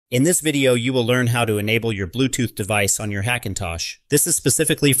In this video, you will learn how to enable your Bluetooth device on your Hackintosh. This is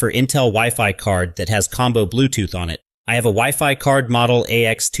specifically for Intel Wi-Fi card that has combo Bluetooth on it. I have a Wi-Fi card model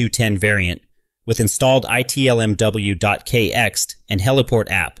AX210 variant with installed 𝗪𝗵𝘁'𝗀𝗧 and Heliport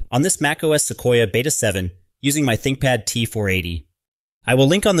app on this macOS Sequoia Beta 7 using my Thinkpad T480. I will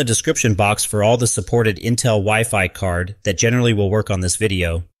link on the description box for all the supported Intel Wi-Fi card that generally will work on this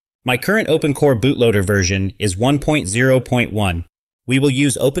video. My current OpenCore bootloader version is 1.0.1. We will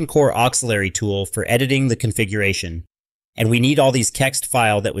use OpenCore Auxiliary tool for editing the configuration. And we need all these text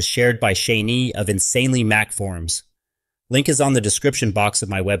file that was shared by 𝗪𝗵𝘁'𝗀𝗧 of 𝗪𝗵𝘁'𝗀𝗧 Link is on the description box of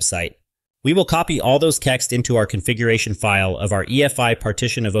my website. We will copy all those text into our configuration file of our EFI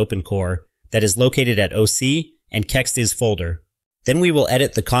partition of OpenCore that is located at OC and textis folder. Then we will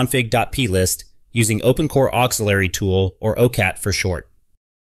edit the config.plist using OpenCore Auxiliary tool, or OCAT for short.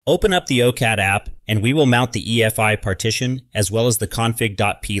 Open up the OCAT app, and we will mount the EFI partition as well as the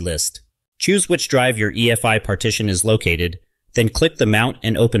config.plist. Choose which drive your EFI partition is located, then click the Mount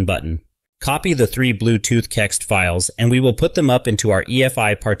and Open button. Copy the 3 Bluetooth text files, and we will put them up into our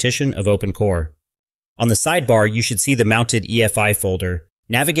EFI partition of OpenCore. On the sidebar, you should see the mounted EFI folder.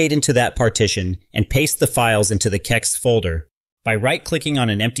 Navigate into that partition and paste the files into the text folder by right-clicking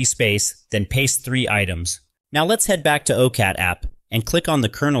on an empty space, then paste 3 items. Now let's head back to OCAT app and click on the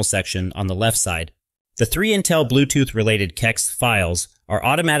kernel section on the left side. The 3 Intel Bluetooth-related text files are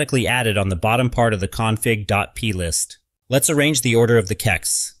automatically added on the bottom part of the config.plist. Let's arrange the order of the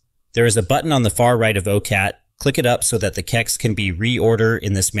texts. There is a button on the far right of OCAT. Click it up so that the text can be reordered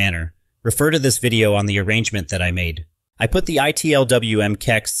in this manner. Refer to this video on the arrangement that I made. I put the ITLWM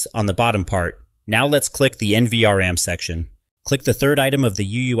texts on the bottom part. Now let's click the NVRAM section. Click the third item of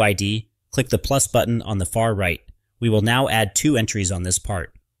the UUID. Click the plus button on the far right. We will now add 2 entries on this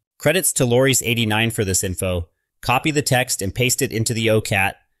part. Credits to 𝗪𝗵𝘁'𝗀𝗧89 for this info. Copy the text and paste it into the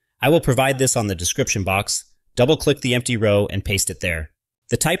OCAT. I will provide this on the description box. Double-click the empty row and paste it there.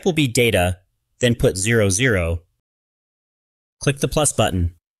 The type will be data, then put 00. Click the plus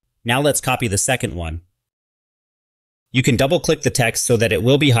button. Now let's copy the second one. You can double-click the text so that it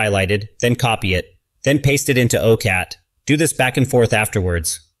will be highlighted, then copy it, then paste it into OCAT. Do this back and forth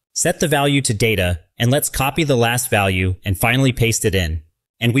afterwards. Set the value to data, and let's copy the last value and finally paste it in.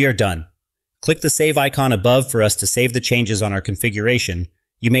 And we are done. Click the save icon above for us to save the changes on our configuration.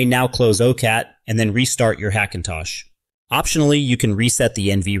 You may now close OCAT and then restart your Hackintosh. Optionally, you can reset the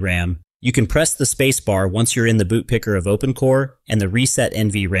NVRAM. You can press the spacebar once you're in the boot picker of OpenCore, and the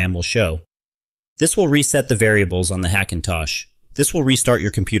resetNVRAM will show. This will reset the variables on the Hackintosh. This will restart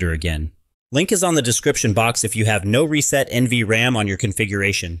your computer again. Link is on the description box if you have no resetNVRAM on your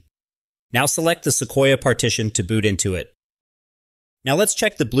configuration. Now select the Sequoia partition to boot into it. Now let's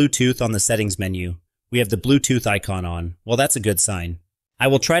check the Bluetooth on the settings menu. We have the Bluetooth icon on. Well, that's a good sign. I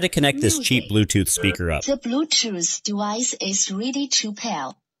will try to connect this cheap Bluetooth speaker up. The Bluetooth device is ready to pair.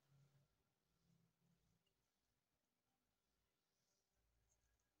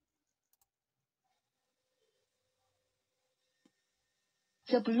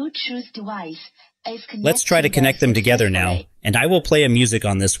 The Bluetooth device is connected. Let's try to connect them together now, and I will play a music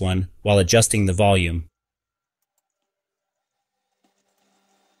on this one while adjusting the volume.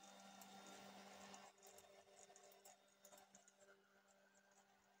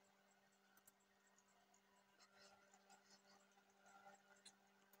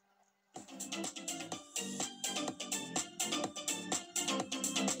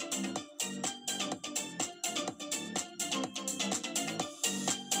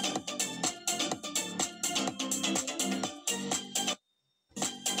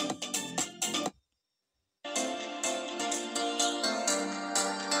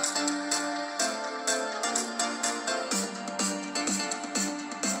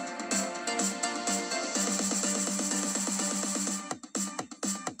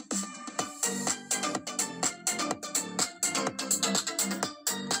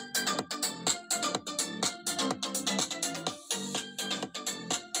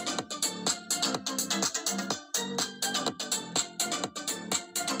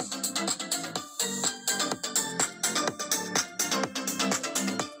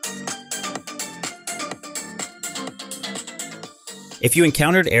 If you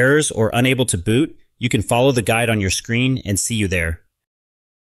encountered errors or unable to boot, you can follow the guide on your screen and see you there.